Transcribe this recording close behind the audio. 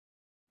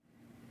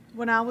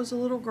When I was a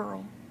little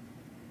girl,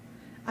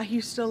 I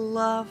used to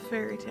love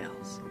fairy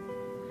tales.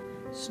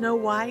 Snow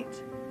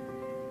White,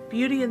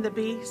 Beauty and the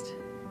Beast,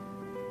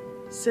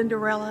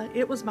 Cinderella,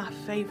 it was my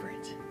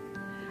favorite.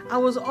 I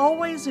was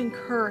always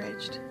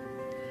encouraged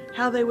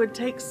how they would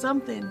take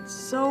something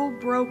so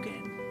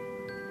broken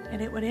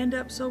and it would end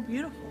up so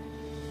beautiful.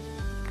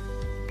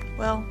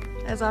 Well,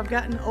 as I've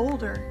gotten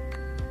older,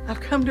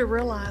 I've come to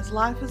realize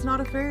life is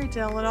not a fairy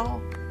tale at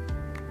all.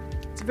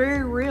 It's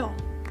very real.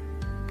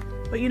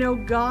 But you know,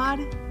 God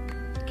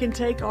can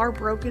take our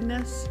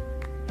brokenness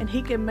and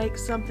He can make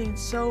something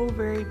so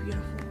very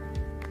beautiful.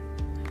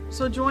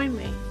 So join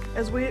me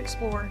as we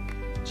explore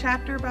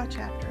chapter by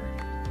chapter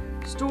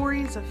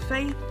stories of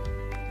faith,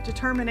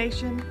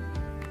 determination,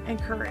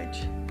 and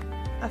courage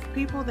of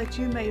people that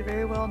you may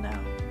very well know.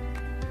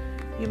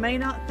 You may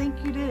not think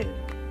you do,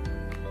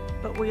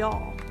 but we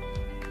all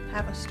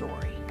have a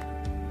story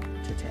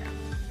to tell.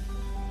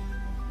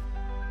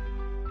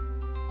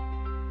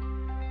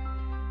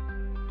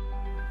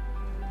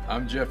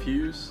 I'm Jeff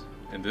Hughes,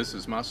 and this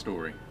is my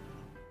story.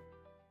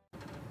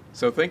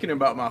 So thinking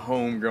about my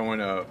home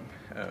growing up,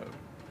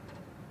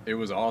 it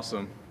was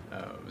awesome.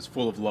 It was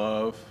full of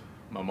love.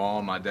 My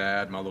mom, my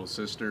dad, my little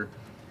sister.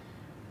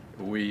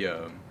 We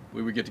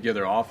would get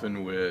together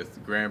often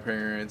with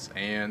grandparents,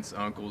 aunts,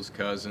 uncles,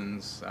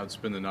 cousins. I would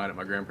spend the night at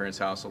my grandparents'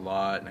 house a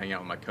lot and hang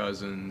out with my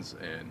cousins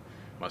and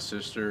my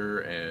sister,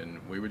 and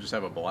we would just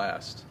have a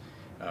blast.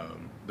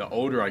 The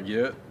older I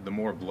get, the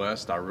more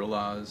blessed I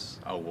realize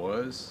I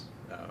was.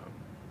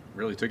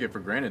 Really took it for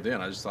granted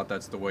then. I just thought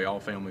that's the way all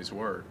families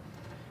were.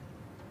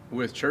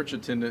 With church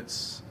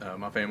attendance,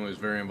 my family was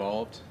very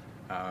involved.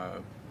 I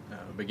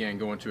began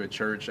going to a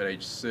church at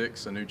age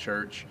 6, a new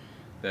church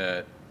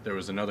that there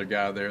was another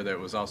guy there that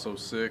was also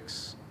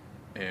 6,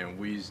 and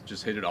we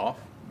just hit it off,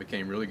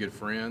 became really good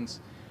friends,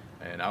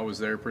 and I was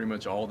there pretty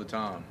much all the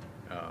time.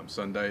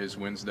 Sundays,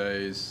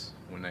 Wednesdays,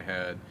 when they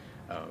had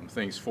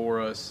things for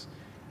us.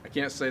 I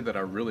can't say that I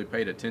really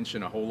paid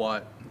attention a whole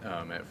lot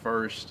at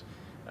first,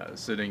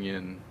 sitting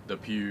in the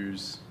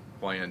pews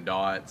playing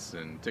dots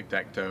and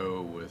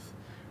tic-tac-toe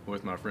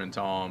with my friend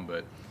Tom,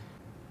 but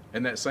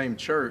in that same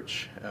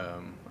church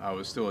I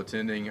was still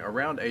attending.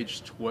 Around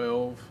age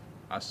 12,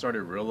 I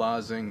started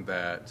realizing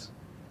that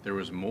there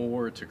was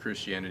more to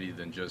Christianity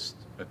than just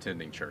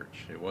attending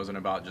church. It wasn't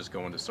about just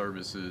going to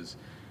services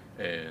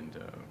and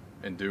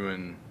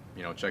doing,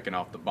 checking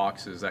off the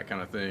boxes, that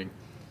kind of thing.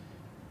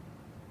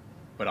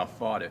 But I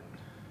fought it.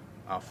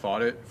 I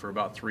fought it for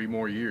about 3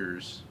 more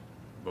years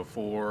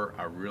before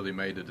I really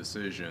made the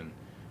decision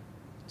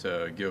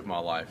to give my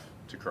life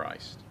to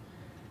Christ.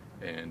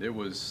 And it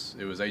was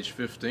age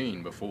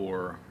 15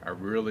 before I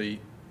really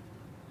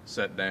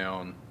sat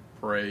down,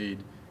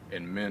 prayed,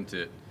 and meant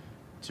it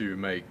to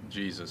make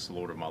Jesus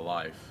Lord of my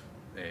life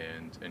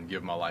and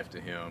give my life to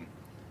Him,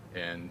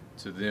 and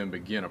to then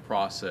begin a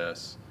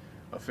process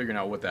of figuring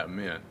out what that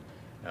meant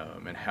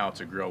and how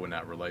to grow in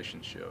that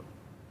relationship.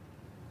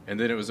 And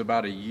then it was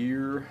about a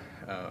year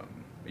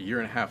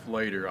and a half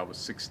later, I was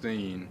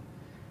 16,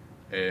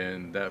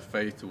 and that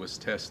faith was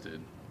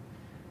tested.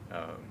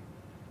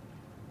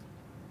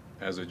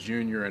 As a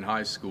junior in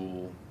high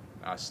school,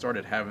 I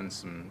started having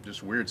some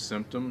just weird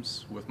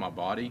symptoms with my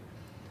body,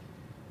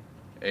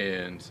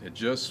 and had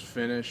just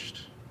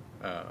finished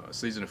a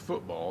season of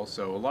football,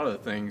 so a lot of the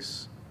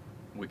things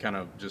we kind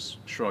of just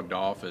shrugged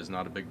off as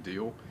not a big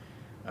deal,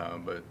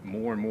 but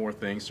more and more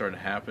things started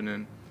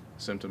happening.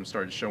 Symptoms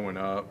started showing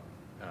up,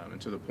 and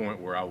to the point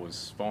where I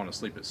was falling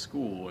asleep at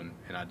school, and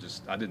I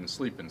didn't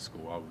sleep in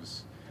school. I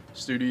was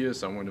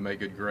studious, I wanted to make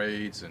good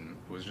grades, and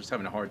was just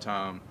having a hard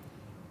time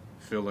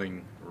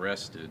feeling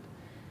rested.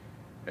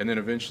 And then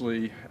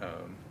eventually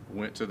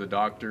went to the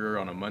doctor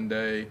on a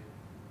Monday.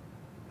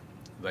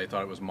 They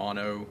thought it was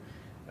mono.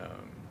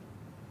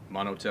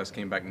 Mono test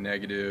came back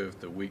negative.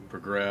 The week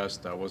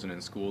progressed. I wasn't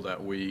in school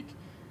that week,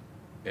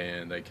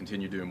 and they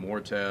continued doing more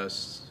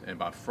tests. And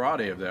by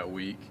Friday of that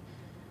week,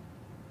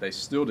 they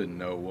still didn't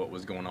know what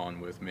was going on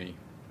with me.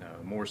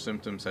 More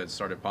symptoms had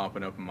started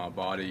popping up in my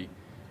body,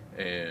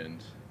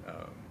 and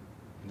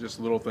just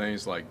little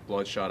things like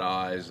bloodshot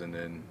eyes, and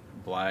then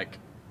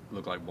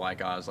looked like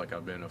black eyes, like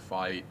I've been in a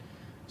fight,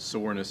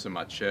 soreness in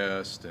my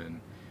chest, and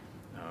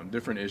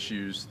different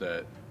issues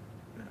that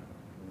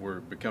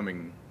were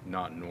becoming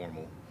not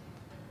normal.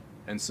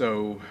 And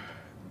so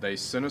they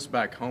sent us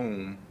back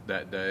home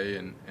that day,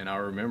 and I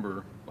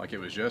remember like it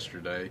was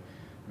yesterday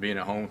being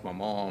at home with my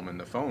mom, and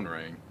the phone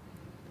rang.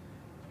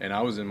 And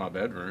I was in my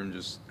bedroom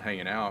just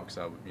hanging out because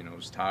I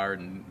was tired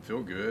and didn't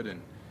feel good, and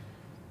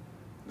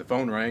the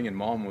phone rang, and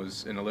Mom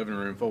was in the living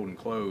room folding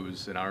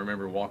clothes, and I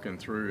remember walking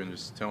through and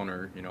just telling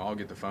her, I'll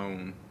get the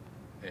phone,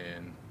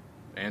 and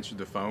answered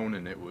the phone,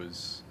 and it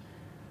was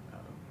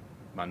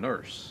my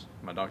nurse,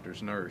 my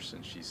doctor's nurse,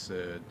 and she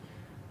said,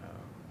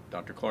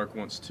 Dr. Clark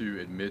wants to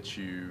admit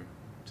you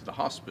to the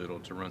hospital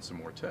to run some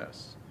more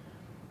tests.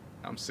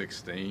 I'm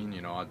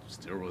 16, I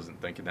still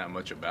wasn't thinking that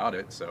much about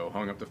it, so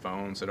hung up the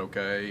phone, said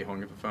okay,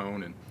 hung up the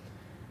phone,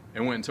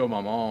 and went and told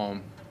my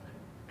mom.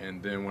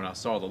 And then when I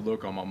saw the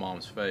look on my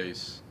mom's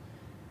face,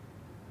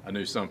 I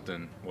knew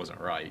something wasn't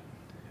right.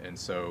 And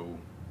so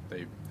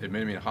they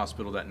admitted me in the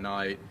hospital that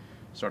night,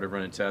 started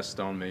running tests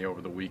on me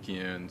over the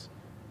weekend,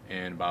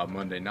 and by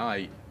Monday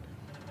night,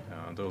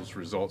 those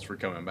results were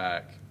coming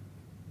back,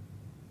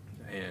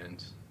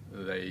 and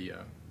they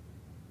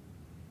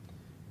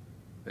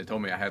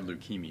told me I had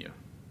leukemia.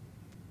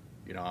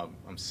 You know,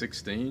 I'm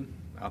 16.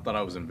 I thought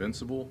I was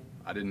invincible.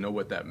 I didn't know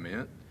what that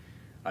meant.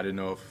 I didn't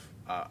know if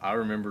I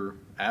remember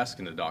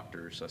asking the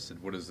doctors. I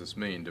said, "What does this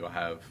mean? Do I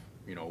have,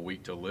 you know, a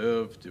week to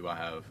live? Do I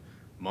have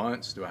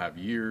months? Do I have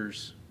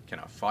years? Can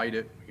I fight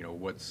it? You know,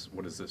 what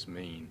does this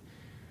mean?"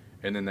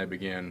 And then they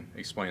began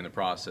explaining the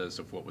process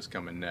of what was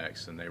coming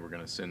next, and they were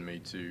going to send me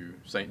to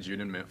St. Jude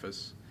in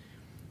Memphis.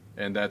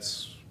 And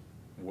that's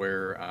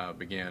where I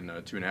began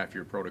a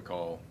 2.5-year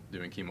protocol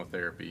doing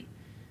chemotherapy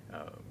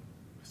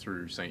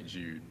through St.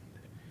 Jude.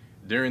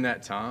 During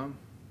that time,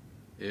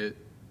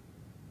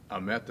 I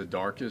met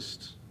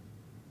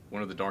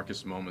one of the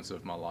darkest moments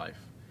of my life.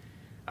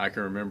 I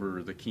can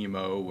remember the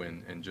chemo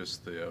and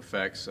just the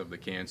effects of the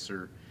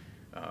cancer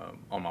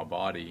on my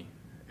body,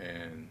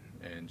 and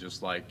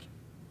just like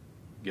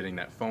getting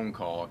that phone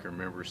call, I can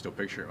remember, still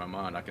picture it in my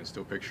mind. I can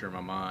still picture in my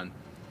mind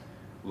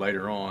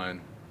later on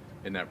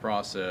in that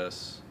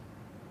process,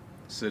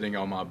 sitting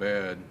on my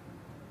bed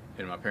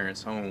in my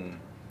parents' home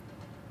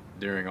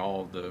during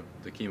all the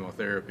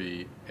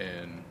chemotherapy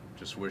and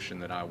just wishing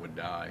that I would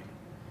die.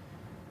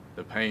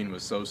 The pain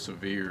was so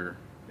severe,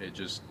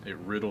 it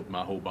riddled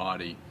my whole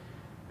body,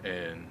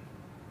 and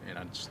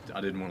I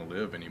didn't want to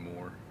live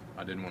anymore.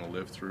 I didn't want to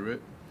live through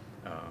it.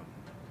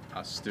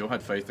 I still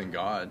had faith in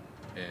God,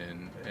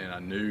 and I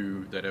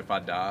knew that if I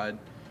died,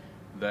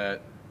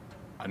 that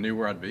I knew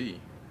where I'd be,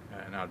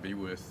 and I'd be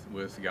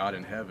with God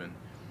in heaven.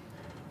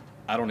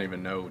 I don't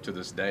even know to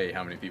this day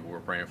how many people were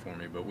praying for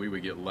me, but we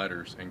would get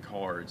letters and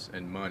cards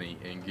and money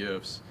and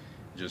gifts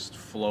just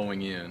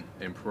flowing in,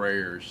 and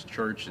prayers.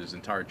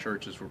 Entire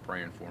churches were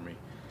praying for me,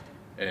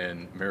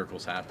 and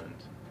miracles happened.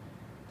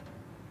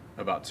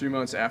 About 2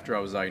 months after I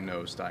was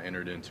diagnosed, I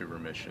entered into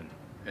remission,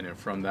 and then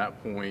from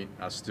that point,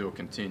 I still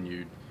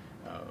continued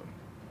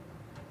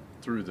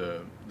through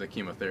the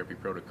chemotherapy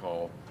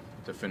protocol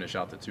to finish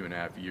out the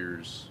 2.5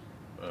 years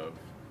of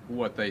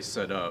what they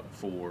set up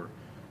for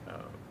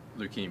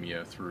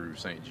leukemia through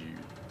St. Jude.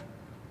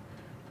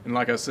 And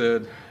like I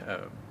said,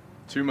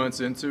 2 months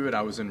into it,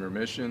 I was in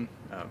remission.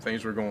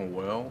 Things were going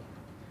well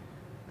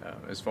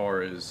as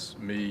far as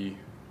me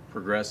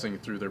progressing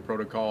through their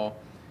protocol.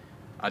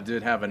 I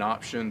did have an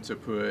option to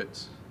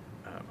put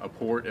a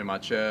port in my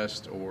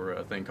chest, or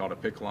a thing called a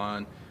PICC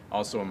line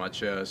also in my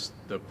chest.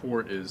 The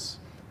port is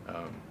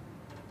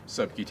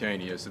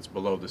subcutaneous, it's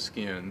below the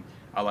skin.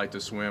 I like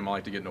to swim, I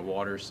like to get in the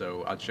water,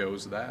 so I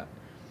chose that.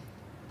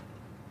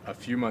 A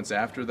few months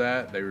after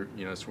that,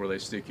 it's where they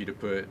stick you to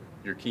put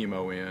your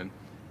chemo in,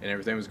 and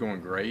everything was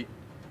going great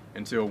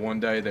until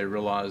one day they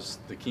realized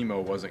the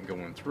chemo wasn't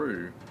going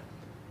through,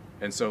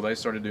 and so they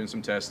started doing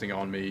some testing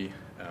on me.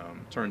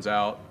 Turns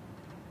out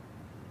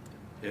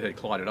it had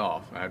clotted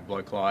off. I had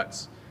blood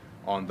clots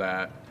on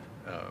that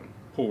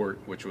port,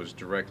 which was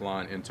direct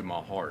line into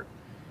my heart.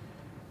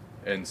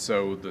 And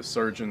so the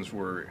surgeons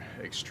were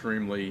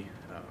extremely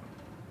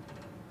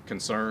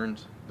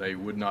concerned. They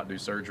would not do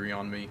surgery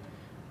on me.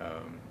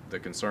 The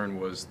concern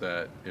was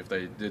that if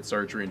they did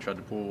surgery and tried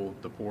to pull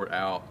the port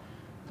out,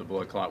 the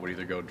blood clot would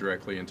either go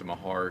directly into my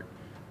heart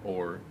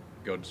or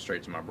go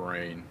straight to my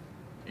brain.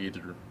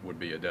 Either would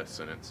be a death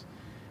sentence.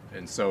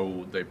 And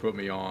so they put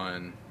me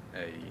on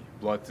a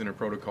blood thinner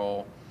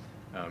protocol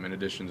in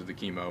addition to the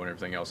chemo and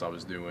everything else I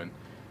was doing.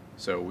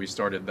 So we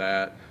started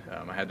that.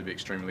 I had to be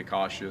extremely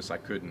cautious. I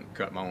couldn't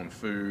cut my own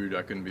food.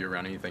 I couldn't be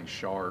around anything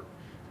sharp.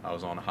 I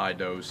was on a high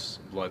dose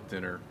blood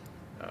thinner.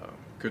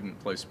 Couldn't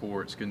play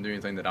sports, couldn't do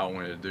anything that I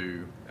wanted to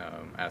do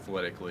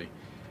athletically.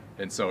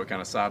 And so it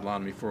kind of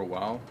sidelined me for a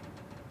while.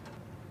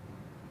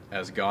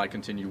 As God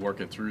continued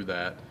working through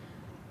that,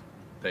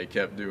 they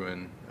kept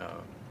doing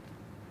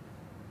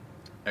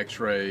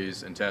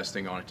x-rays and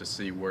testing on it to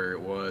see where it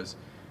was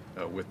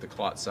with the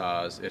clot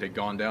size. It had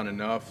gone down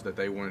enough that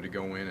they wanted to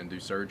go in and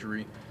do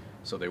surgery,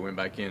 so they went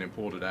back in and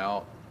pulled it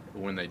out.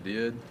 When they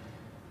did,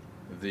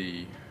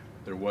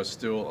 there was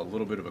still a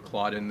little bit of a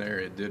clot in there.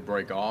 It did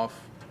break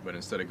off, but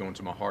instead of going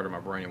to my heart or my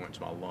brain, it went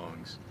to my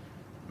lungs.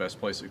 Best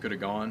place it could have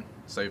gone,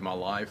 saved my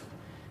life.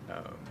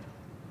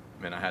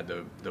 And I had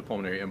the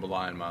pulmonary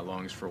emboli in my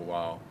lungs for a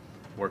while,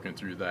 working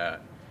through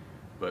that.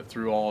 But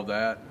through all of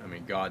that, I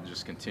mean, God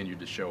just continued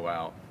to show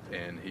out,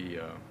 and He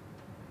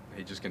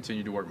just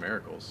continued to work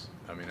miracles.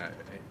 I mean,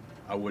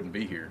 I wouldn't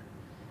be here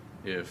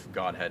if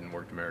God hadn't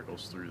worked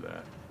miracles through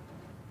that.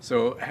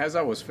 So as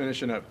I was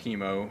finishing up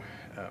chemo,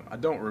 I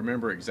don't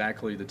remember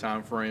exactly the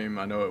time frame.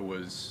 I know it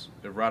was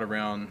right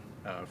around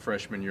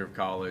freshman year of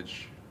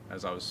college.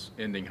 As I was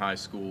ending high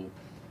school,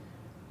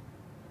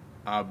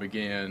 I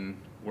began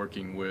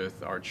working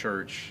with our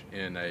church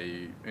in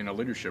a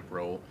leadership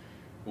role.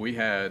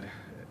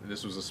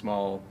 This was a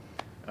small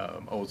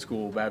old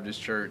school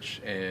Baptist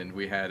church, and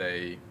we had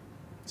a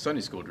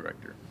Sunday school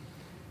director.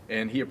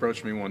 And he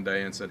approached me one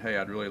day and said, "Hey,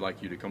 I'd really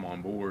like you to come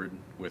on board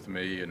with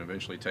me and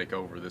eventually take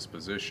over this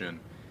position."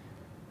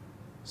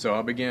 So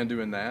I began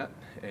doing that,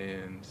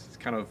 and it's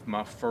kind of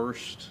my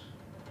first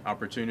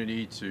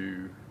opportunity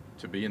to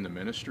be in the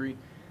ministry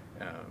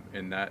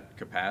in that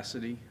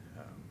capacity.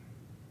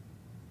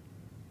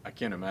 I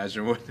can't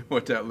imagine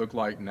what that looked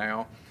like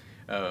now.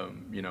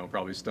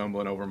 Probably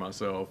stumbling over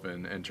myself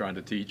and trying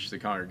to teach the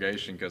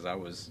congregation because I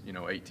was,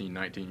 18,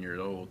 19 years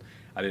old.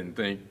 I didn't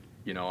think,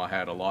 I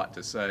had a lot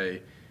to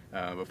say,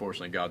 but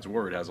fortunately God's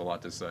Word has a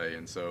lot to say.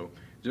 And so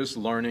just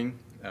learning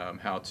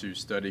how to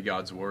study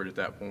God's Word at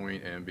that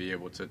point and be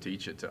able to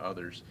teach it to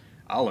others,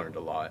 I learned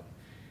a lot.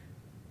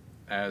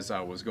 As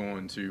I was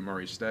going to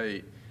Murray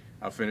State,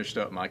 I finished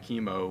up my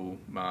chemo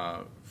my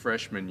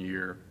freshman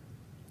year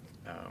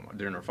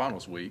during our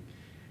finals week,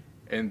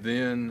 and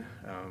then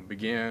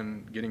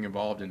began getting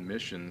involved in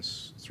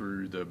missions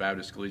through the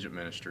Baptist Collegiate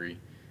Ministry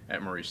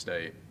at Murray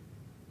State.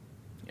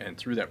 And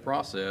through that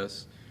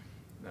process,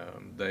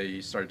 they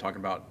started talking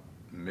about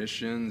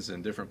missions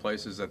and different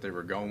places that they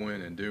were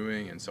going and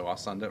doing, and so I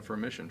signed up for a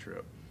mission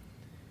trip.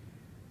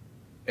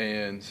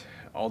 And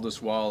all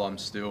this while, I'm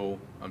still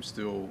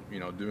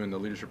doing the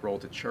leadership role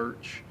at the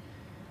church,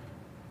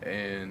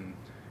 and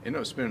ended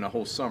up spending a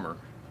whole summer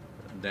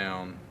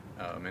down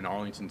in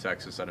Arlington,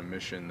 Texas, at a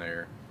mission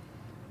there,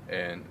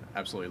 and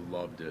absolutely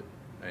loved it,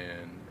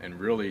 and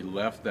really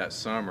left that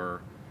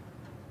summer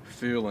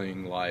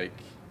feeling like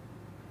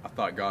I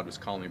thought God was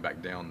calling me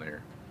back down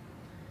there.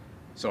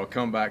 So I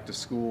come back to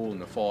school in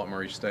the fall at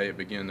Murray State,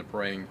 begin the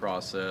praying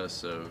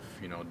process of,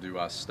 do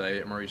I stay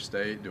at Murray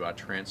State? Do I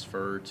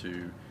transfer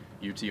to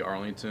UT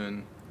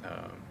Arlington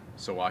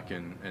so I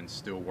can and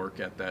still work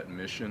at that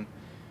mission?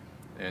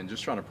 And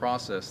just trying to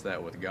process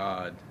that with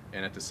God.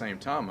 And at the same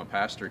time, a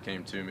pastor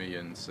came to me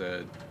and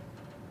said,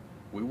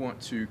 "We want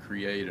to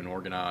create an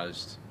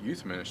organized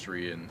youth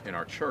ministry in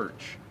our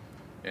church,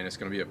 and it's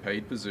going to be a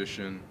paid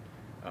position.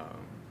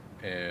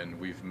 And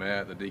we've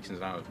met, the deacons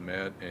and I have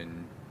met,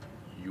 and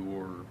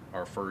you're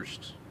our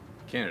first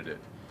candidate.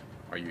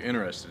 Are you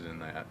interested in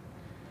that?"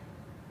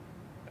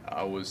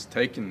 I was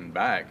taken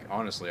back.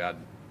 Honestly, I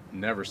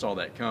never saw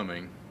that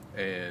coming,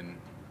 and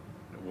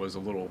was a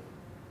little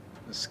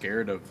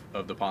scared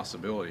of the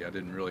possibility. I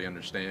didn't really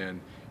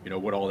understand,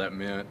 what all that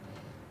meant.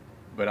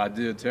 But I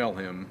did tell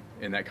him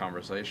in that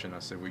conversation, I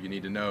said, "Well, you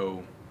need to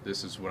know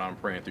this is what I'm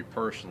praying through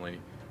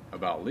personally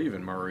about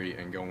leaving Murray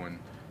and going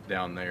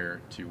down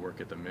there to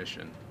work at the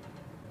mission."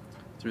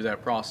 Through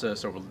that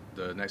process, over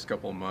the next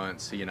couple of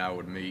months, he and I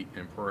would meet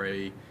and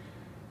pray,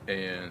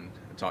 and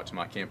talk to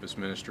my campus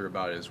minister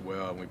about it as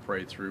well, and we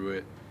prayed through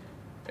it.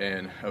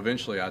 And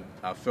eventually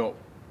I felt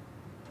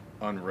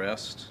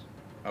unrest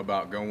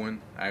about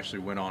going. I actually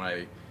went on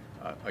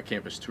a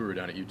campus tour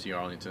down at UT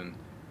Arlington,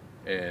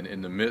 and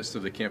in the midst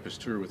of the campus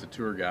tour with the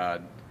tour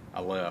guide,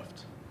 I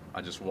left.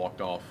 I just walked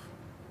off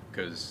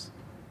because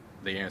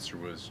the answer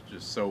was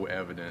just so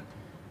evident.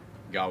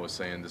 God was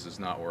saying, "This is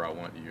not where I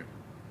want you."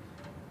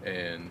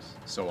 And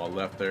so I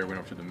left there, went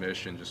up to the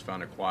mission, just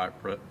found a quiet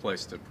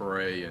place to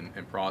pray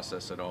and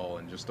process it all,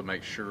 and just to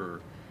make sure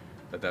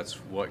that that's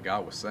what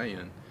God was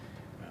saying.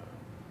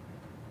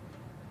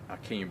 I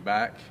came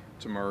back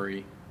to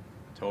Murray,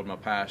 told my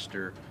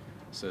pastor,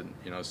 said,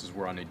 "This is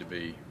where I need to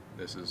be.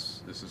 This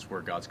is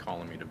where God's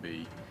calling me to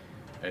be."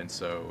 And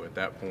so at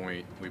that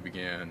point, we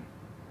began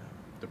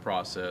the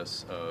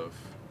process of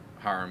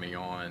hiring me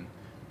on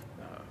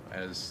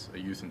as a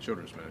youth and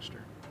children's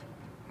minister.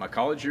 My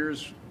college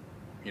years,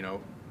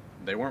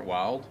 they weren't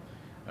wild.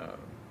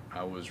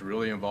 I was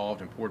really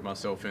involved and poured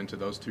myself into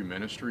those two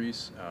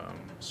ministries,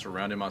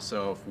 surrounded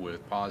myself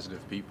with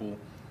positive people.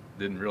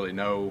 Didn't really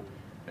know,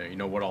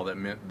 what all that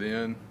meant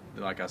then,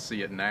 like I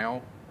see it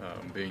now,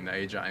 being the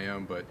age I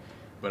am,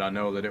 but I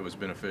know that it was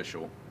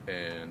beneficial,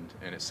 and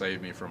it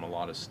saved me from a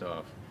lot of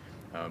stuff.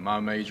 My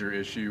major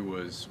issue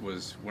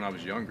was when I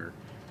was younger.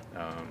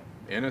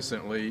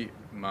 Innocently,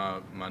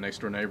 my next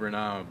door neighbor and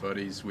I, my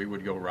buddies, we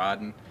would go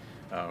riding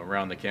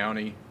around the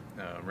county,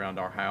 around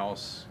our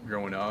house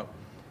growing up.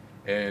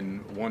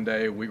 And one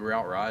day we were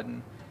out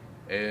riding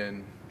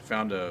and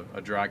found a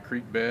dry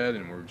creek bed,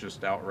 and we're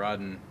just out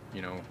riding,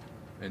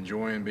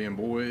 enjoying being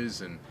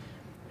boys.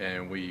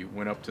 And we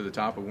went up to the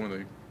top of one of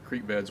the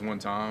creek beds one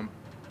time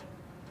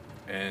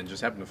and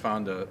just happened to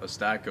find a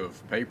stack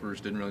of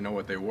papers. Didn't really know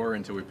what they were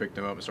until we picked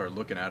them up and started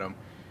looking at them,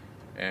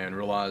 and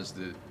realized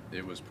that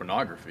it was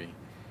pornography.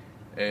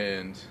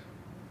 And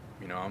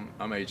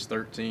I'm age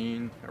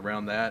 13,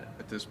 around that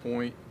at this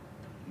point.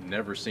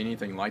 Never seen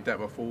anything like that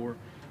before,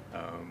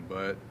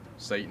 but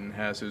Satan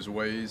has his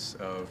ways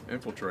of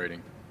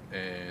infiltrating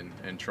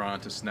and trying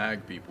to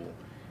snag people,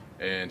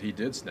 and he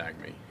did snag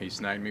me. He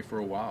snagged me for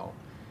a while.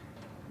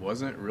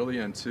 Wasn't really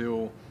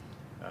until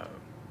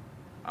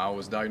I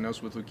was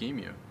diagnosed with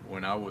leukemia,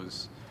 when I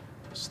was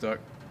stuck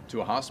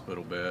to a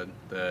hospital bed,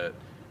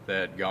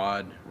 that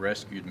God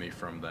rescued me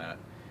from that.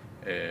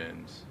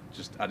 And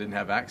just, I didn't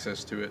have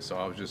access to it, so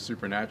I was just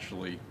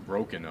supernaturally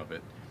broken of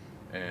it,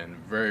 and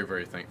very,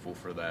 very thankful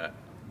for that.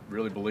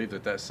 Really believe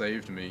that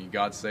saved me.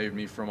 God saved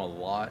me from a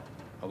lot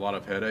a lot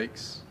of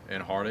headaches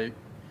and heartache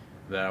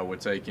that I would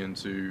take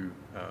into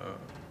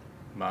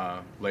my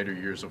later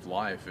years of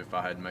life if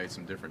I had made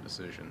some different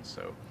decisions.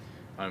 So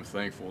I'm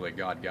thankful that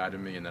God guided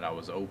me and that I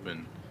was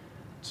open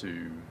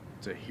to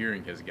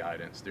hearing His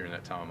guidance during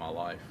that time of my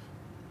life.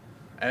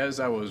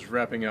 As I was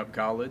wrapping up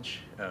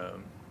college,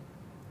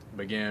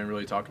 began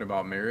really talking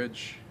about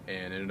marriage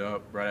and ended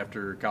up right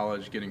after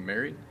college getting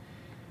married.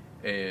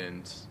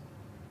 And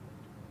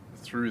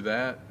through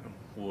that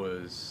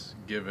was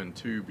given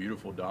two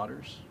beautiful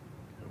daughters.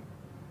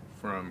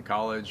 From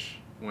college,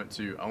 went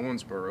to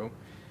Owensboro,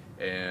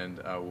 and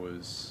I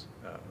was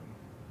at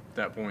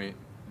that point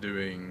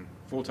doing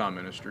full-time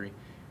ministry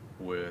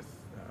with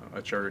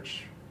a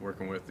church,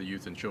 working with the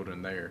youth and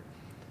children there.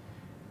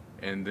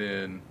 And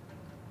then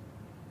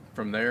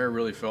from there,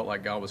 really felt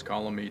like God was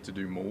calling me to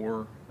do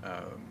more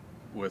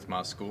with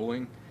my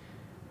schooling,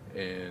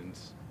 and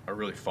I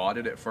really fought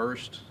it at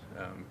first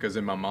because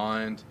in my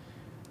mind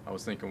I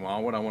was thinking, why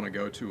would I want to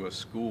go to a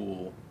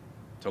school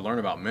to learn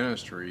about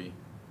ministry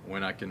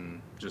when I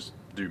can just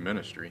do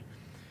ministry?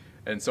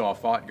 And so I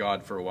fought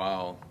God for a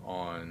while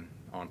on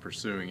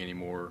pursuing any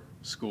more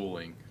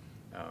schooling.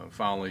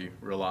 Finally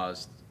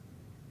realized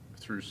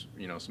through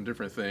some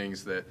different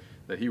things that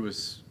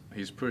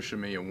he's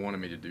pushing me and wanted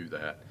me to do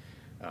that.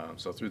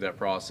 So through that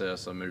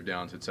process, I moved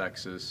down to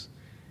Texas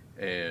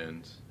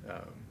and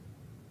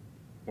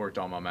worked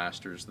on my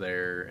master's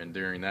there. And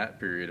during that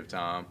period of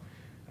time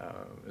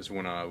is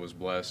when I was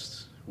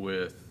blessed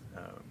with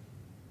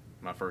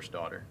my first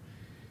daughter.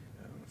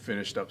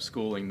 Finished up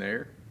schooling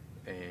there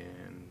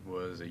and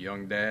was a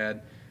young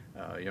dad,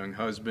 a young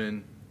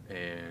husband,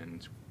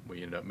 and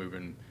we ended up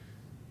moving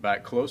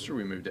back closer.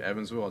 We moved to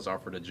Evansville. I was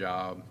offered a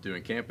job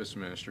doing campus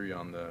ministry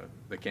on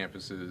the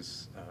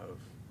campuses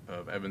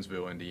of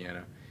Evansville,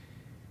 Indiana.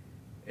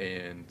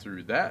 And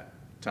through that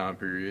time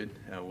period,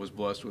 I was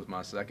blessed with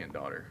my second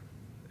daughter.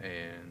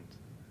 And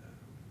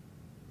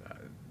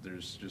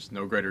there's just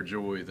no greater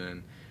joy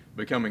than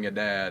becoming a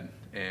dad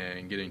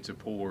and getting to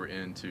pour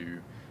into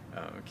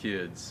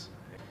kids.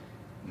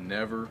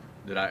 Never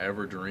did I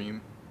ever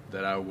dream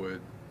that I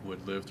would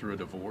live through a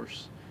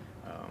divorce.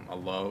 I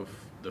love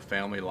the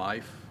family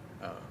life.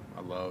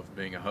 I love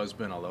being a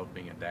husband. I love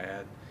being a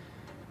dad.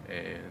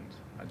 And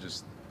I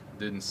just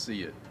didn't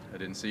see it. I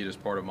didn't see it as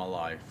part of my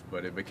life,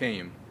 but it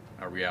became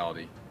a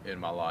reality in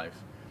my life.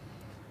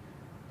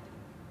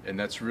 And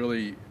that's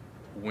really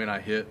when I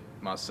hit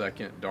my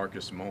second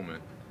darkest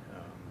moment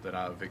that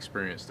I've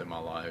experienced in my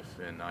life.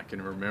 And I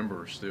can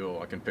remember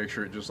still, I can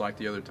picture it just like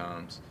the other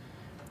times.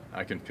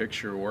 I can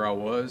picture where I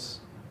was.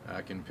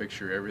 I can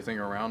picture everything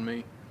around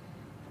me.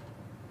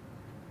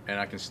 And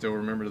I can still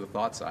remember the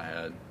thoughts I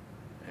had,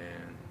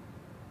 and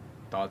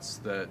thoughts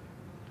that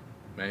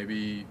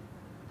maybe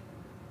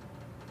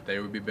they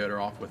would be better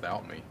off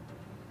without me.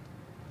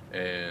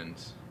 And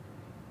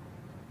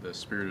the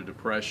spirit of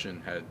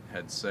depression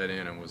had set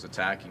in and was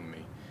attacking me.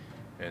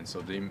 And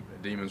so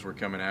demons were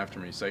coming after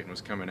me. Satan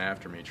was coming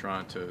after me,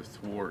 trying to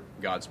thwart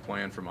God's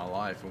plan for my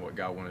life and what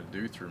God wanted to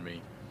do through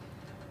me.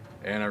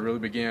 And I really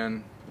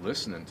began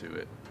listening to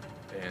it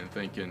and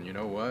thinking, you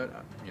know what,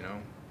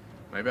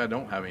 maybe I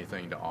don't have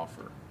anything to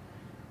offer.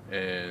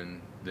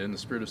 And then the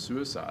spirit of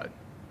suicide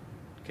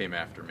came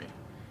after me,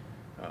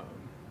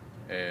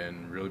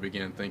 and really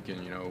began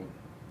thinking,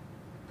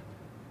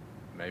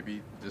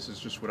 maybe this is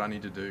just what I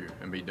need to do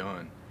and be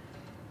done.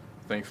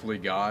 Thankfully,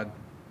 God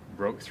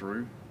broke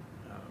through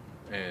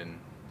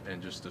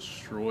and just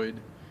destroyed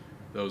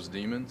those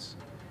demons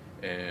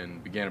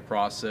and began a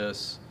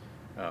process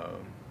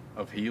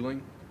of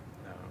healing.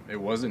 It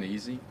wasn't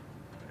easy,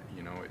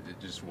 it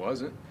just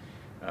wasn't.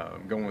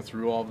 Going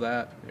through all of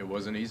that, it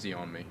wasn't easy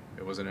on me.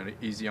 It wasn't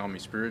easy on me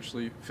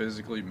spiritually,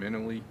 physically,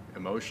 mentally,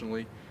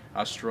 emotionally.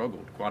 I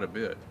struggled quite a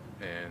bit,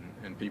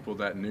 and people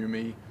that knew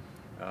me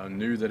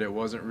knew that it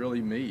wasn't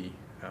really me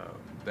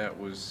that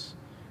was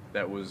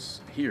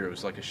here. It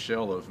was like a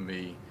shell of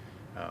me.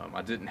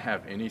 I didn't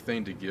have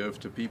anything to give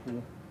to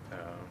people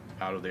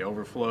out of the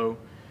overflow.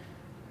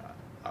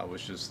 I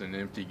was just an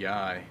empty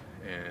guy,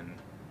 and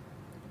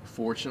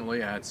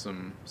fortunately, I had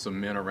some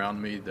men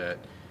around me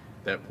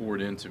that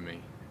poured into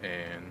me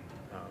and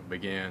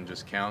began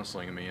just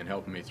counseling me and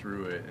helping me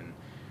through it.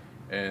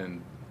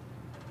 And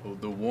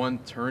the one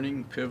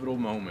turning pivotal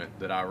moment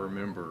that I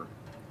remember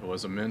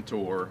was a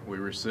mentor. We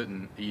were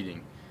sitting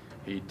eating.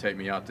 He'd take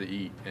me out to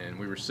eat, and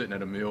we were sitting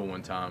at a meal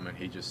one time, and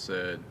he just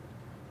said,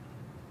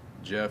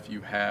 "Jeff,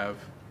 you have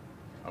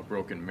a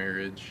broken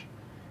marriage.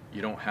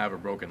 You don't have a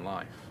broken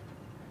life."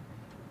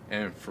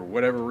 And for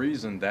whatever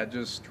reason, that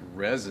just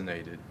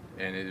resonated,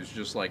 and it was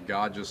just like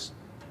God just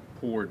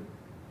poured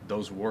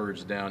those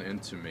words down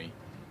into me.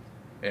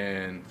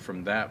 And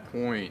from that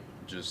point,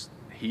 just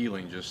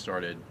healing just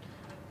started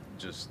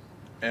just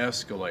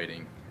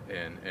escalating,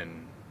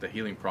 and the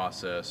healing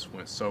process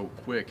went so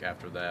quick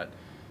after that,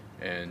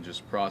 and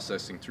just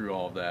processing through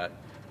all of that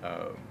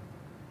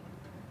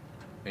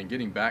and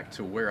getting back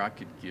to where I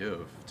could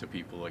give to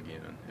people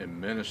again and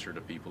minister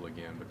to people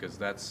again, because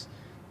that's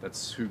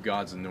who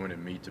God's anointed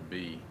me to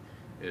be,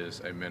 is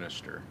a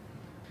minister.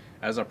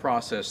 as I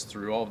processed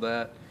through all of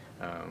that,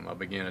 I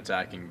began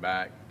attacking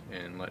back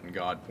and letting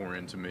God pour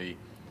into me.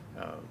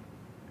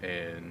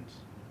 And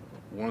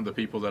one of the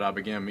people that I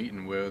began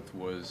meeting with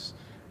was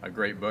a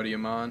great buddy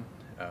of mine.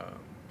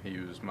 He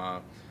was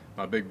my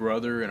big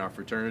brother in our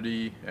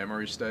fraternity at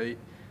Murray State.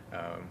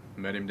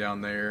 Met him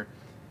down there.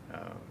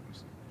 A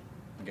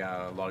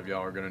guy a lot of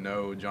y'all are going to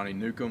know, Johnny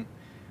Newcomb.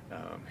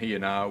 He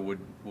and I would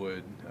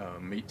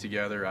meet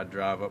together. I'd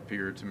drive up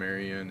here to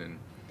Marion,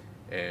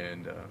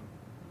 and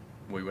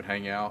we would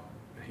hang out.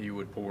 He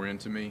would pour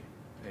into me,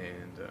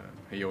 and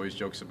he always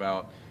jokes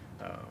about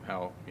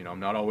how, I'm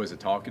not always a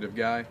talkative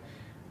guy,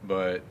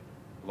 but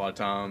a lot of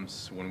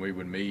times when we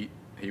would meet,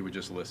 he would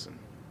just listen,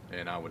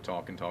 and I would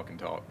talk and talk and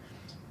talk.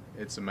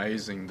 It's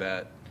amazing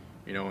that,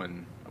 in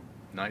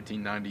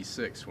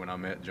 1996 when I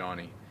met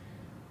Johnny,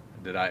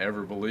 did I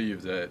ever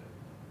believe that,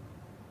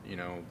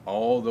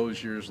 all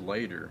those years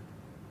later,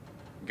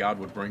 God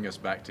would bring us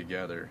back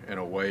together in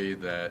a way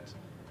that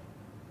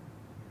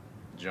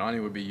Johnny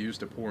would be used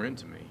to pour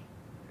into me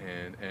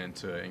and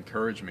to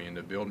encourage me and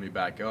to build me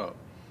back up.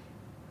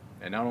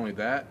 And not only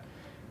that,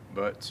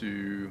 but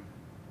to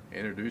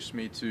introduce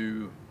me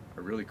to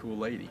a really cool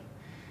lady.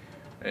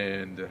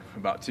 And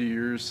about 2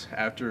 years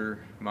after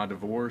my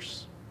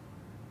divorce,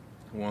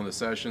 one of the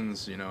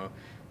sessions,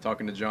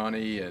 talking to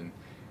Johnny and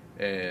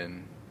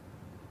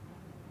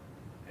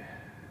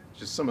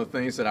just some of the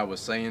things that I was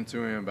saying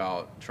to him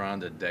about trying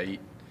to date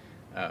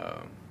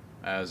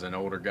as an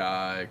older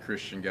guy,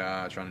 Christian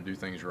guy, trying to do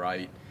things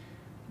right,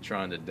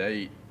 trying to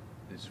date,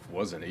 it just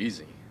wasn't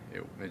easy.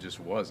 It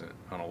just wasn't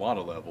on a lot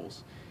of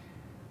levels.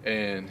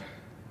 And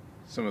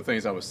some of the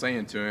things I was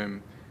saying to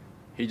him,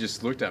 he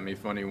just looked at me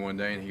funny one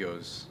day and he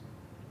goes,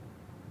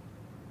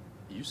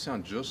 "You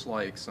sound just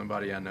like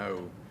somebody I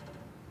know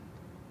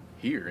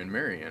here in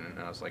Marion." And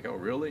I was like, "Oh,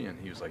 really?" And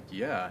he was like,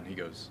 "Yeah." And he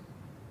goes,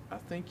 "I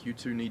think you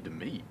two need to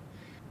meet."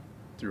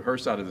 Through her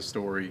side of the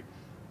story,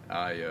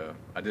 I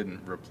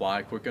didn't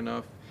reply quick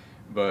enough,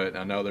 but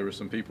I know there were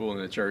some people in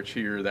the church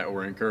here that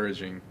were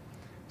encouraging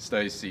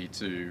Stacy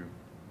to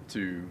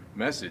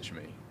message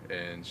me,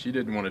 and she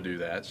didn't want to do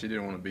that. She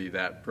didn't want to be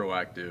that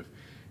proactive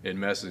in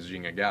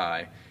messaging a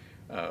guy,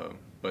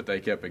 but they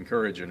kept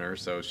encouraging her,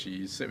 so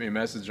she sent me a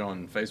message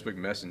on Facebook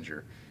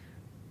Messenger,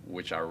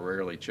 which I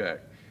rarely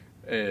check,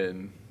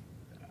 and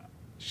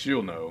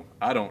she'll know,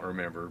 I don't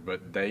remember,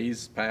 but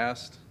days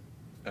passed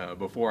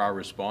before I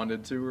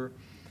responded to her,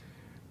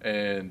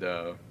 and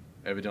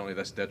evidently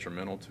that's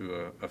detrimental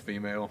to a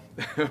female,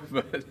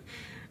 but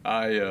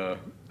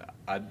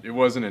it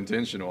wasn't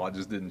intentional. I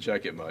just didn't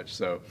check it much.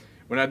 So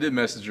when I did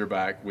message her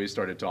back, we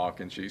started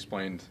talking. She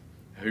explained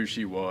who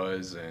she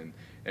was, and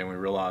we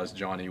realized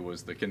Johnny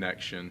was the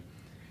connection,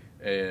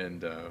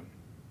 and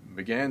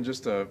began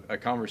just a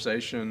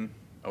conversation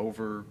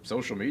over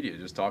social media,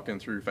 just talking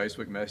through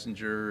Facebook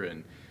Messenger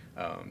and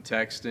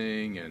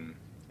texting, and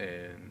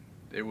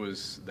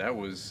that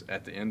was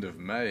at the end of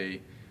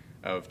May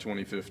of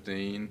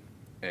 2015,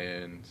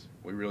 and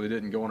we really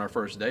didn't go on our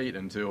first date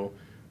until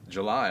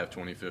July of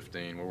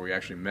 2015, where we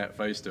actually met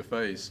face to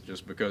face,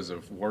 just because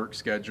of work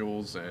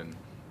schedules and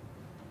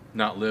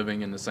not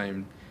living in the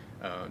same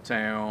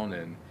town,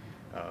 and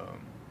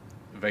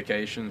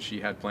vacation she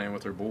had planned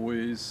with her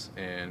boys,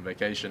 and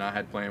vacation I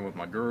had planned with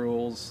my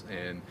girls,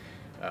 and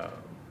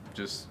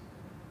just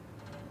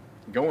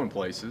going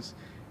places.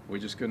 We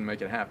just couldn't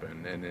make it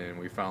happen, and then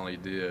we finally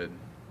did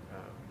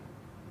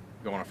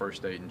go on our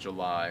first date in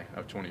July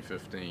of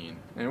 2015,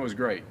 and it was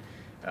great.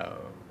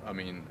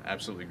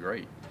 Absolutely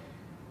great.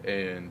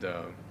 And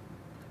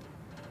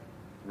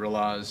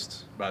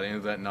realized by the end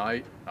of that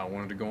night I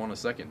wanted to go on a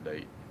second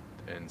date,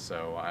 and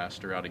so I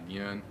asked her out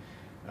again.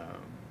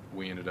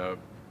 We ended up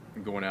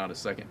going out a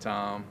second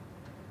time,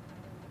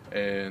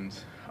 and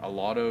a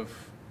lot of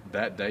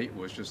that date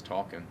was just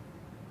talking,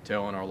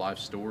 telling our life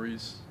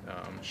stories,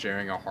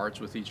 sharing our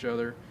hearts with each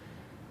other.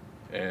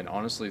 And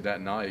honestly,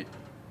 that night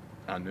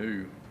I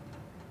knew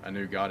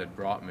God had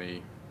brought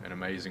me an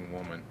amazing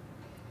woman.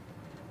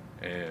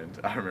 And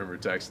I remember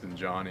texting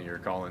Johnny or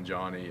calling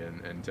Johnny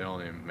and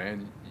telling him,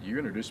 "Man, you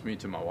introduced me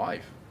to my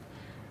wife."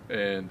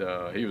 And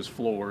he was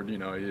floored. He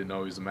didn't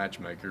know he was a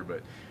matchmaker,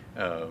 but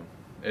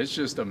it's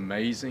just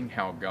amazing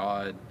how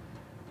God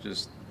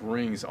just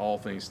brings all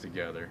things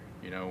together.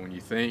 When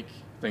you think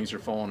things are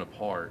falling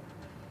apart,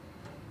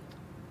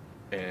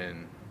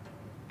 and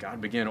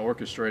God began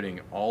orchestrating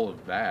all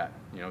of that,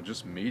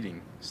 just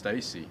meeting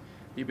Stacy.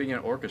 He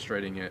began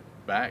orchestrating it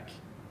back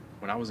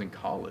when I was in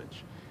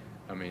college.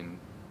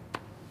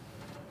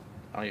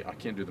 I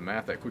can't do the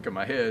math that quick in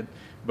my head,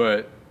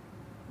 but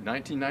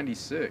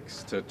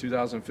 1996 to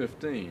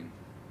 2015,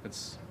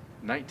 it's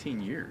 19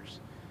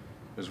 years.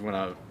 It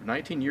was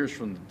 19 years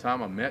from the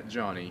time I met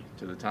Johnny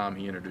to the time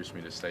he introduced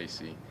me to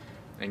Stacy,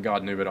 and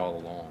God knew it all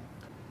along.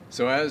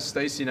 So as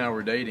Stacy and I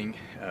were dating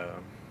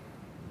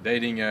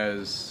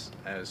as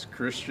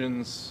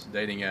Christians,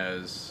 dating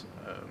as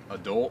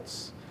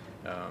adults,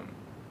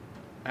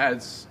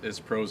 has its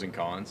pros and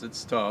cons.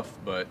 It's tough,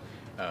 but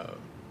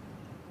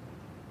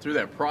through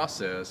that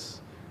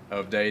process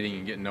of dating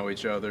and getting to know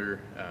each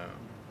other,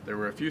 there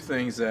were a few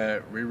things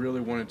that we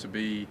really wanted to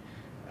be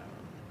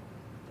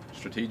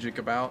strategic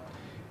about,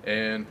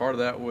 and part of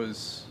that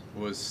was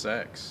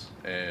sex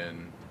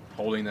and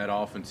holding that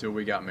off until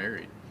we got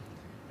married.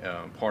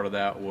 Part of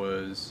that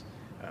was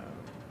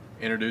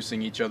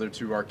introducing each other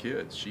to our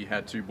kids. She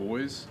had 2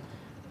 boys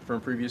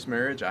from previous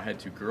marriage. I had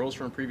 2 girls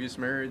from previous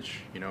marriage.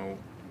 You know,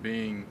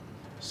 being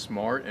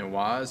smart and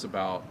wise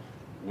about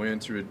when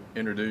to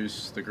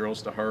introduce the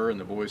girls to her and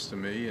the boys to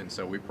me. And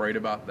so we prayed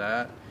about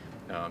that,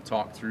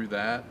 talked through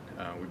that.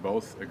 We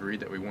both agreed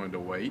that we wanted to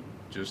wait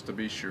just to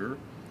be sure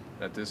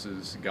that this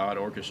is God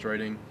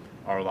orchestrating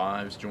our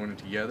lives joining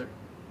together.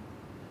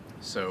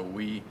 So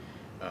we,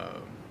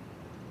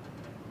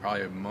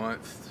 probably a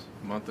month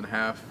and a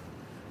half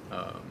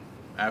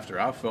after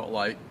I felt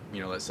like,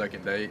 you know, that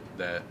second date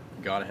that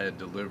God had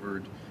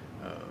delivered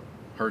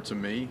her to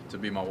me to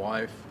be my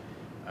wife,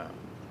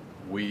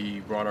 we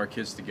brought our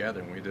kids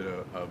together and we did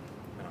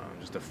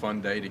just a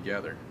fun day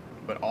together.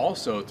 But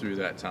also through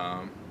that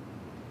time,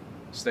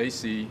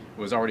 Stacy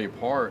was already a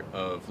part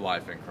of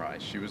Life in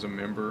Christ. She was a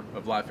member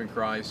of Life in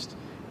Christ.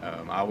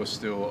 I was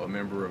still a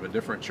member of a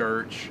different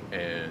church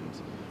and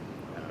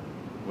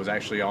was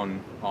actually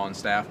on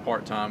staff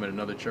part-time at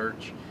another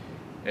church.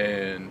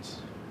 And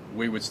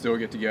we would still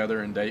get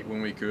together and date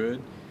when we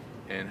could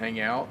and hang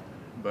out.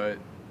 But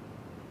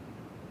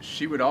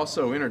she would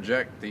also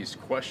interject these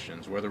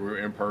questions, whether we were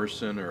in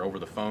person or over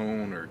the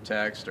phone or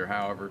text or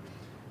however.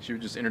 She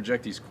would just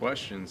interject these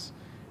questions.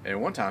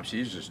 And one time she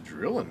was just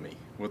drilling me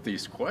with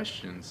these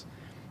questions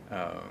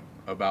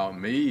about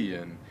me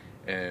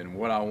and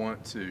what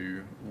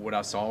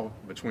I saw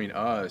between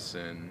us,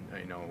 and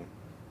you know,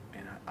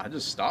 and I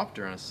just stopped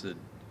her and I said,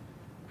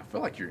 I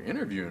feel like you're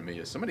interviewing me.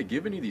 Is somebody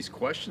giving you these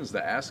questions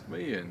to ask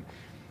me?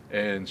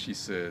 And she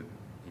said,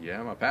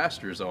 yeah, my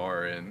pastors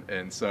are,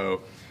 and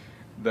so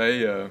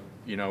they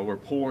you know, were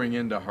pouring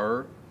into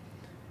her,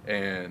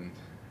 and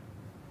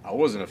I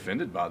wasn't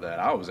offended by that.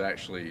 I was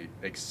actually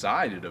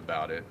excited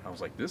about it. I was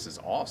like, this is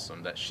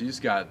awesome that she's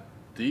got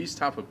these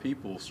type of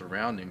people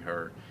surrounding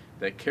her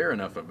that care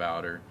enough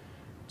about her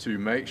to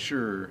make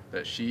sure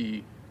that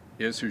she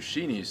is who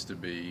she needs to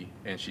be,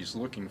 and she's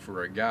looking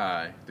for a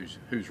guy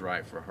who's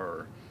right for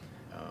her.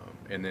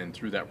 And then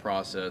through that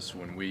process,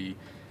 when we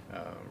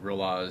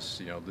realized,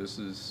 you know, this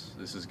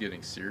is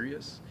getting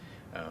serious,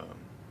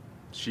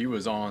 she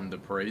was on the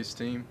praise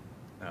team,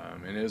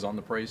 and is on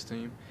the praise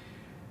team.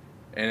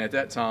 And at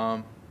that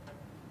time,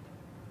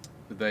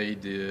 they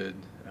did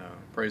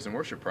praise and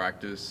worship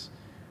practice,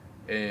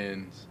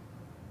 and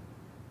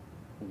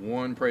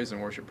one praise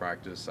and worship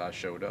practice I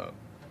showed up.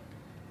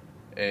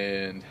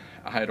 And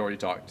I had already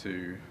talked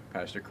to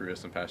Pastor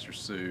Chris and Pastor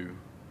Sue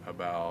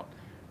about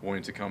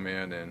wanting to come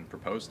in and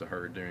propose to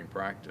her during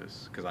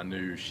practice, because I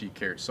knew she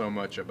cared so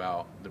much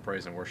about the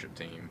praise and worship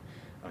team.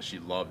 She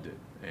loved it,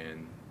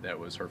 and that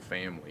was her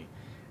family.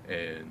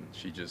 And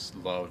she just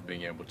loved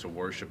being able to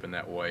worship in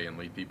that way and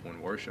lead people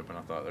in worship. And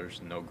I thought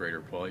there's no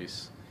greater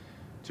place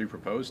to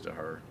propose to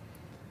her.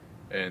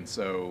 And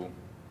so,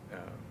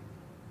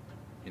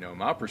 you know,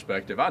 my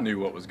perspective, I knew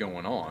what was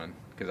going on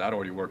because I'd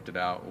already worked it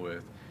out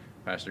with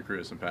Pastor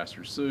Chris and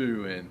Pastor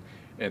Sue,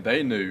 and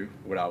they knew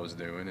what I was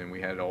doing, and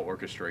we had it all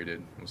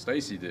orchestrated. Well,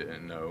 Stacy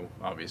didn't know,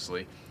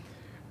 obviously.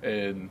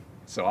 And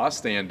so I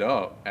stand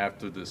up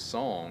after this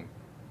song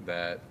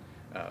that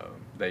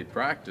they'd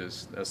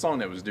practiced, a song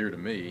that was dear to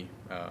me.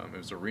 It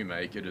was a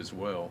remake, it as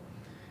well,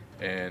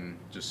 and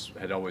just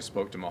had always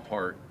spoke to my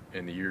heart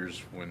in the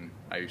years when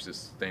I used to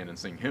stand and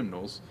sing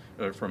hymnals,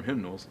 from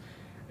hymnals.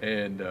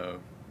 And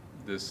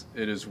this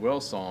It Is Well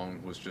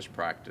song was just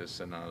practice,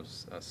 and I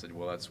said,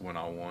 well, that's when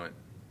I want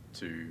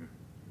to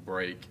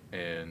break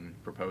and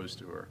propose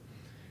to her.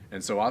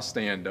 And so I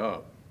stand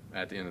up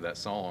at the end of that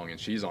song, and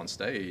she's on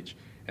stage,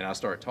 and I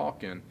start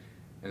talking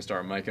and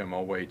start making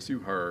my way to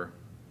her.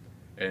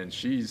 And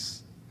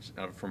she's,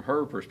 from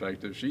her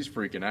perspective, she's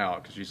freaking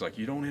out because she's like,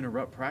 you don't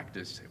interrupt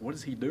practice. What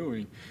is he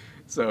doing?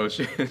 So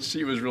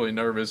she was really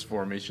nervous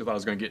for me. She thought I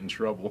was going to get in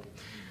trouble.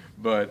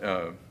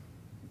 But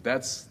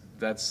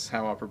that's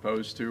how I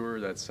proposed to her.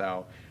 That's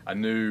how I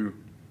knew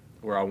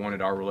where I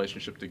wanted our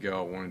relationship to go.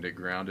 I wanted it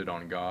grounded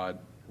on God.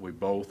 We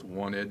both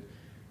wanted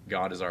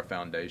God as our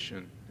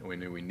foundation, and we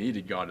knew we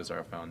needed God as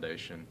our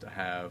foundation to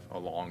have a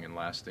long and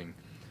lasting,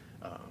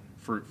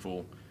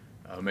 fruitful,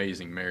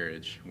 amazing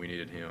marriage. We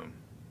needed Him.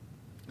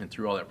 And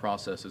through all that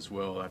process as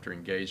well, after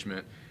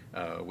engagement,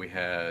 we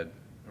had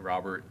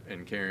Robert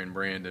and Karen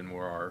Brandon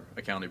were our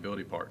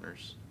accountability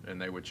partners,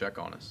 and they would check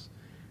on us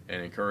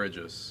and encourage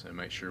us and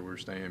make sure we're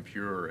staying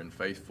pure and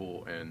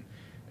faithful and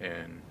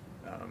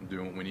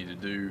doing what we need to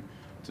do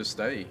to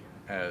stay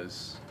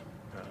as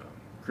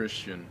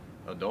Christian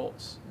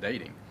adults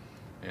dating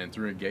and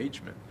through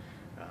engagement.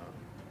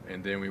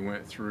 And then we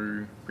went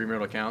through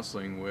premarital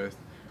counseling with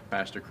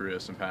Pastor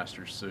Chris and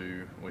Pastor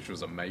Sue, which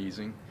was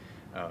amazing.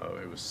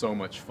 It was so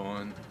much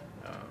fun,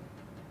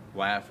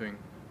 laughing,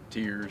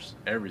 tears,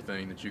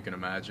 everything that you can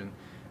imagine,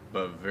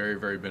 but very,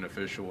 very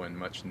beneficial and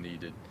much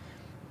needed.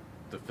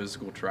 The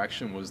physical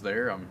attraction was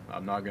there.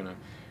 I'm not going to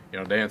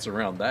dance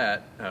around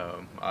that.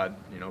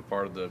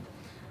 Part of the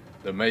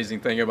amazing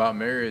thing about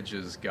marriage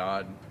is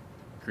God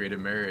created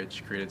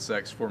marriage, created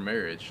sex for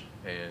marriage,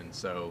 and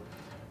so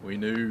we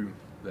knew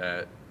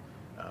that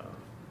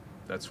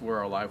that's where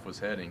our life was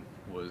heading,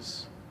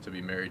 was to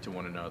be married to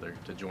one another,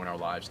 to join our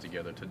lives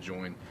together, to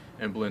join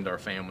and blend our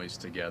families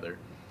together.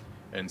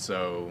 And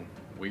so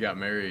we got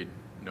married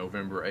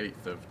November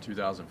 8th of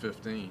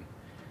 2015.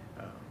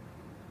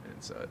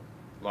 And so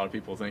a lot of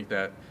people think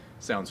that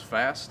sounds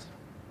fast.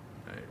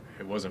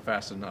 It wasn't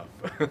fast enough.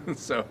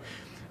 So,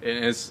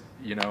 and it's,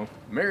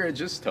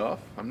 marriage is tough.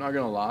 I'm not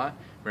going to lie.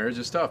 Marriage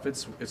is tough.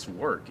 It's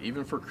work.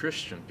 Even for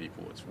Christian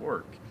people, it's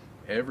work.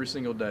 Every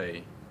single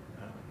day,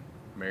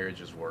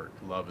 marriage is work.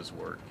 Love is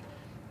work.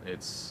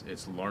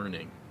 It's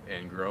learning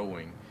and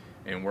growing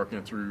and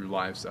working through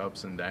life's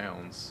ups and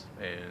downs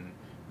and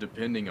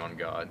depending on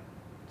God.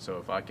 So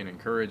if I can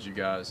encourage you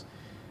guys,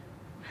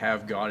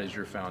 have God as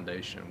your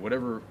foundation.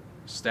 Whatever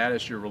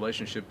status your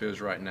relationship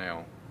is right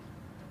now,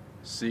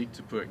 seek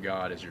to put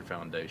God as your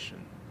foundation.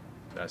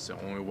 That's the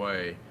only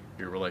way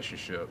your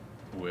relationship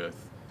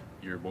with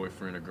your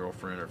boyfriend or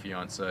girlfriend or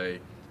fiance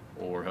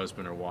or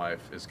husband or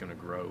wife is going to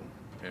grow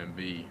and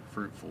be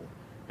fruitful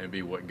and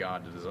be what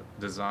God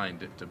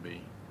designed it to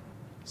be.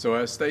 So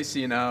as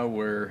Stacy and I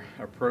were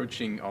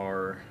approaching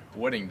our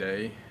wedding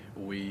day,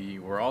 we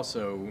were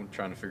also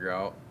trying to figure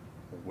out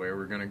where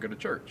we're going to go to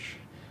church.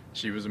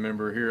 She was a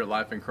member here at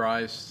Life in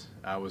Christ.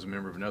 I was a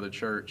member of another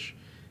church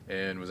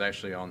and was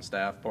actually on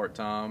staff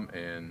part-time.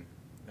 And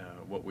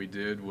what we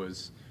did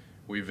was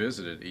we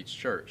visited each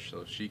church.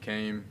 So she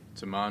came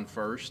to mine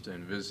first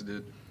and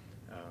visited.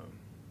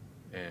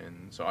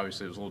 And so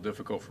obviously it was a little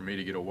difficult for me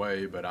to get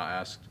away, but I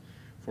asked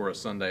for a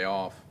Sunday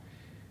off.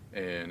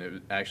 And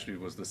it actually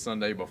was the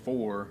Sunday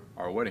before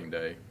our wedding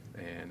day.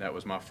 And that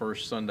was my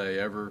first Sunday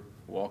ever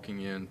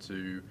walking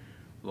into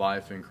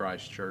Life in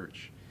Christ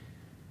Church.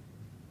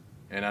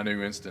 And I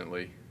knew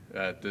instantly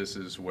that this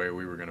is where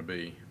we were going to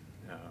be.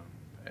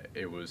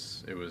 It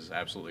was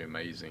absolutely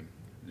amazing.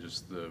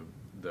 Just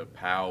the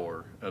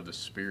power of the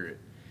Spirit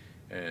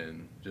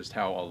and just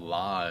how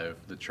alive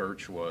the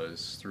church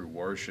was through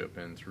worship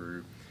and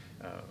through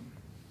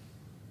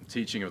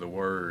teaching of the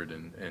Word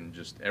and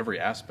just every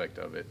aspect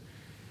of it.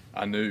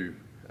 I knew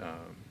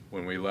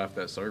when we left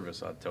that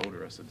service, I told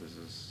her, I said,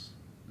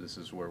 this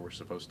is where we're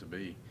supposed to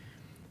be.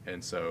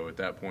 And so at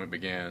that point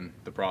began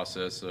the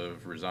process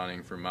of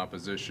resigning from my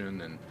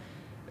position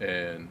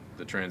and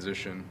the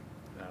transition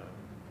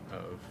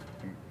of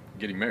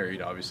getting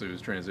married. Obviously it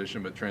was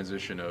transition, but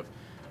transition of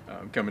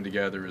coming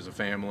together as a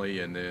family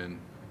and then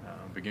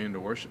beginning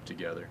to worship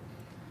together.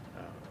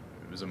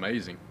 It was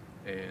amazing.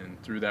 And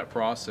through that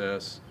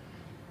process,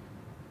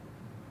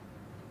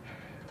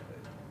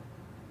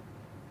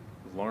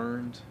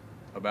 learned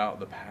about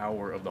the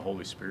power of the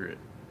Holy Spirit.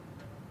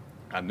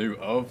 I knew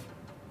of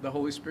the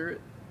Holy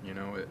Spirit,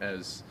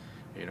 as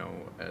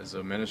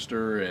a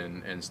minister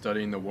and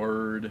studying the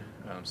Word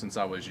since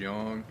I was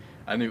young.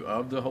 I knew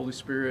of the Holy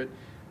Spirit,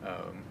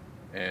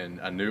 and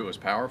I knew it was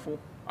powerful,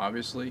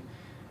 obviously,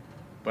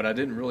 but I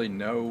didn't really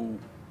know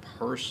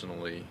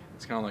personally.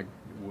 It's kind of like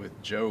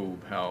with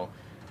Job,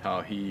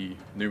 how he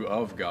knew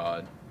of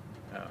God,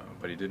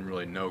 but he didn't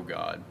really know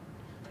God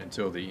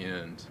until the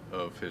end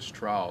of his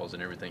trials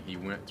and everything he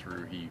went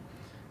through.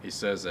 He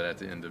says that at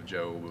the end of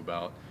Job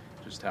about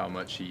just how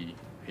much he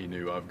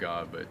knew of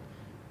God, but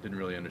didn't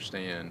really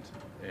understand.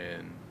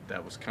 And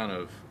that was kind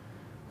of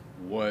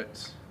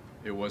what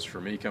it was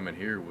for me coming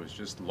here, was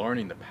just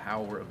learning the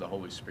power of the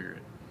Holy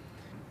Spirit.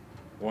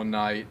 One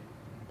night,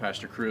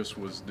 Pastor Chris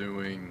was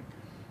doing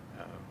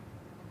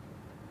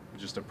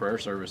just a prayer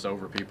service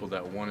over people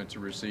that wanted to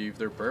receive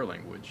their prayer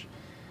language.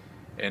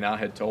 And I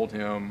had told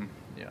him,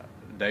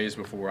 days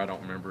before, I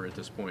don't remember at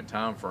this point in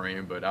time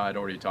frame, but I had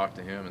already talked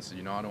to him and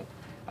said,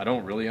 I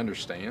don't really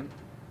understand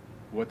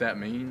what that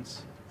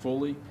means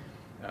fully,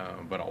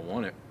 but I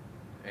want it,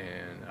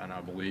 and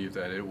I believe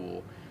that it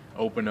will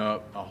open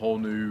up a whole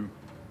new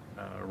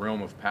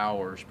realm of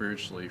power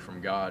spiritually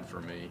from God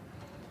for me.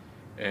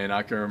 And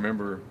I can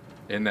remember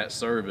in that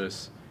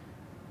service,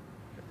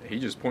 he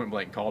just point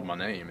blank called my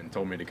name and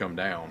told me to come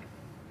down,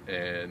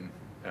 and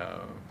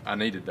I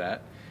needed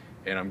that,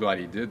 and I'm glad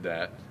he did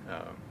that.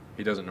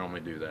 He doesn't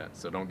normally do that,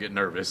 so don't get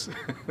nervous.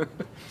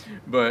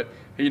 But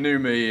he knew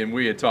me, and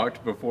we had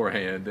talked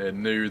beforehand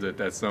and knew that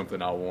that's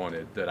something I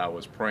wanted, that I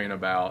was praying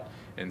about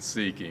and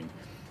seeking.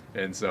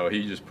 And so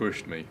he just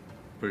pushed me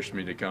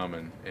to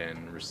come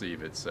and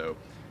receive it. So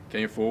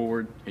came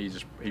forward,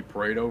 he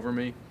prayed over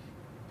me.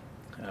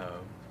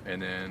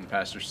 And then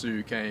Pastor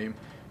Sue came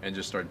and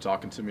just started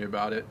talking to me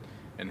about it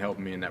and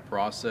helping me in that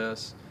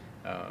process.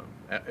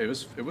 It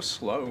was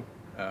slow,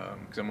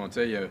 because I'm going to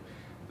tell you,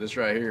 this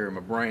right here,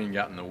 my brain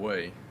got in the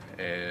way,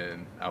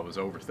 and I was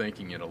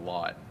overthinking it a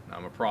lot.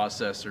 I'm a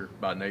processor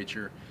by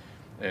nature,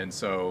 and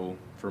so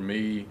for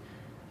me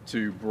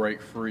to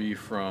break free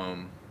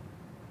from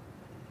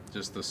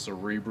just the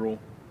cerebral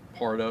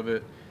part of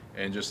it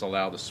and just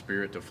allow the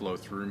Spirit to flow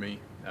through me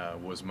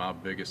was my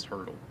biggest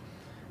hurdle.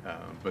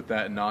 But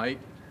that night,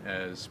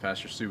 as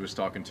Pastor Sue was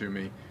talking to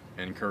me,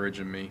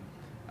 encouraging me.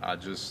 I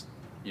just,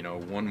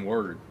 one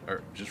word,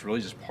 or just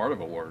really just part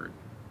of a word,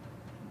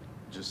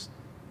 just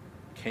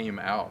came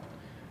out.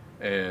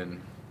 And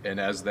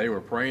as they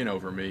were praying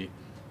over me,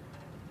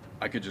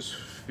 I could just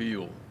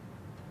feel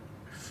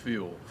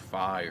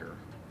fire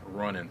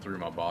running through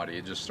my body.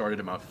 It just started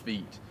at my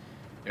feet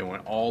and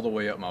went all the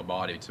way up my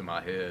body to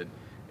my head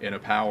in a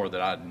power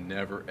that I'd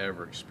never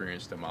ever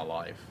experienced in my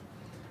life.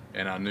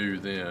 And I knew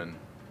then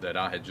that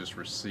I had just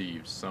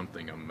received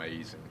something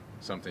amazing,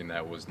 something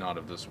that was not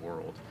of this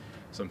world,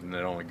 something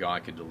that only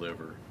God could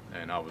deliver.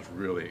 And I was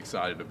really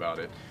excited about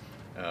it.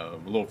 A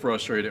little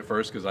frustrated at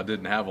first because I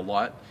didn't have a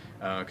lot,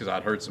 because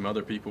I'd heard some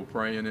other people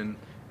praying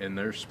in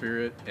their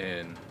spirit,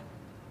 and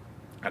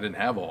I didn't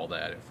have all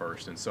that at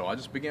first. And so I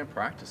just began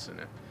practicing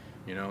it,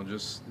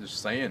 just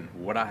saying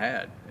what I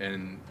had.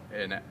 And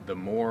the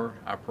more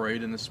I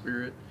prayed in the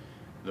spirit,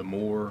 the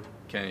more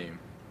came.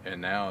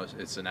 And now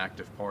it's an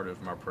active part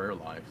of my prayer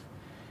life.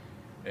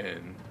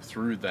 And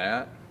through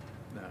that,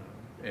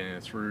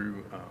 and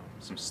through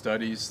some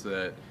studies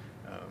that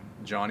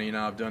Johnny and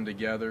I have done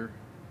together,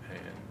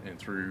 and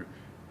through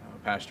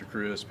Pastor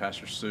Chris,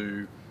 Pastor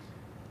Sue,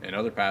 and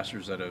other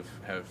pastors that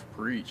have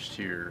preached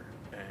here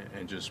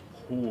and just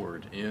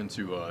poured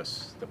into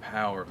us the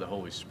power of the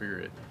Holy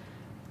Spirit,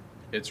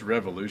 it's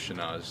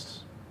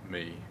revolutionized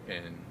me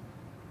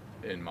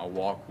in my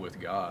walk with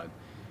God.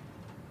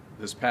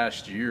 This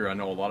past year, I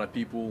know a lot of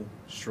people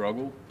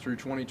struggle through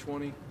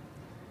 2020,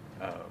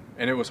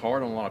 and it was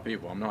hard on a lot of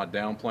people. I'm not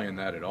downplaying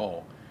that at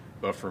all,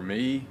 but for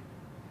me,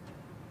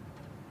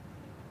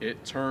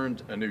 it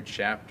turned a new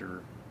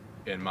chapter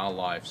in my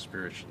life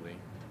spiritually,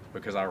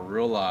 because I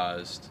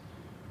realized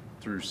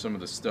through some of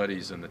the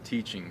studies and the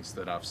teachings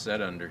that I've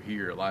sat under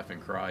here at Life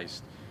in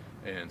Christ,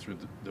 and through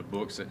the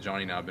books that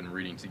Johnny and I have been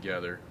reading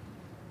together,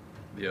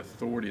 the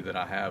authority that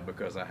I have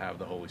because I have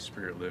the Holy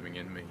Spirit living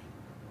in me.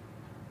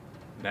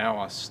 Now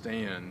I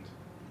stand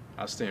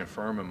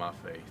firm in my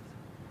faith.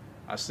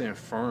 I stand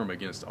firm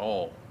against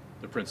all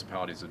the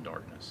principalities of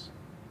darkness.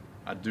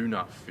 I do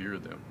not fear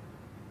them.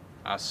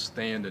 I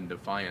stand in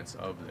defiance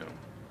of them,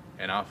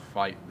 and I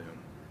fight them.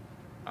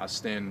 I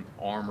stand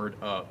armored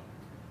up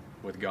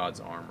with God's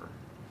armor.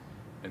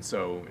 And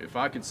so if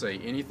I could say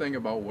anything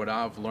about what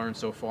I've learned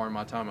so far in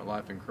my time at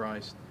Life in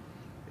Christ,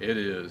 it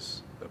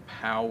is the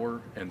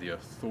power and the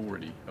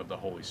authority of the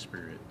Holy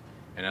Spirit.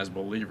 And as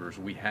believers,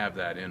 we have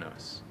that in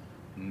us.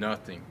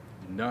 Nothing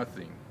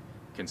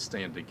can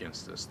stand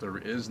against us. There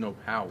is no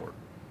power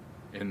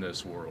in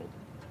this world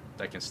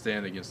that can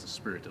stand against the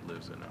Spirit that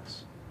lives in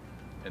us.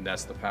 And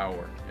that's the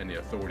power and the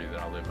authority that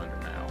I live under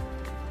now.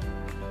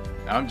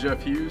 I'm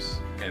Jeff Hughes,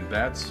 and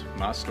that's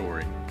my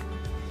story.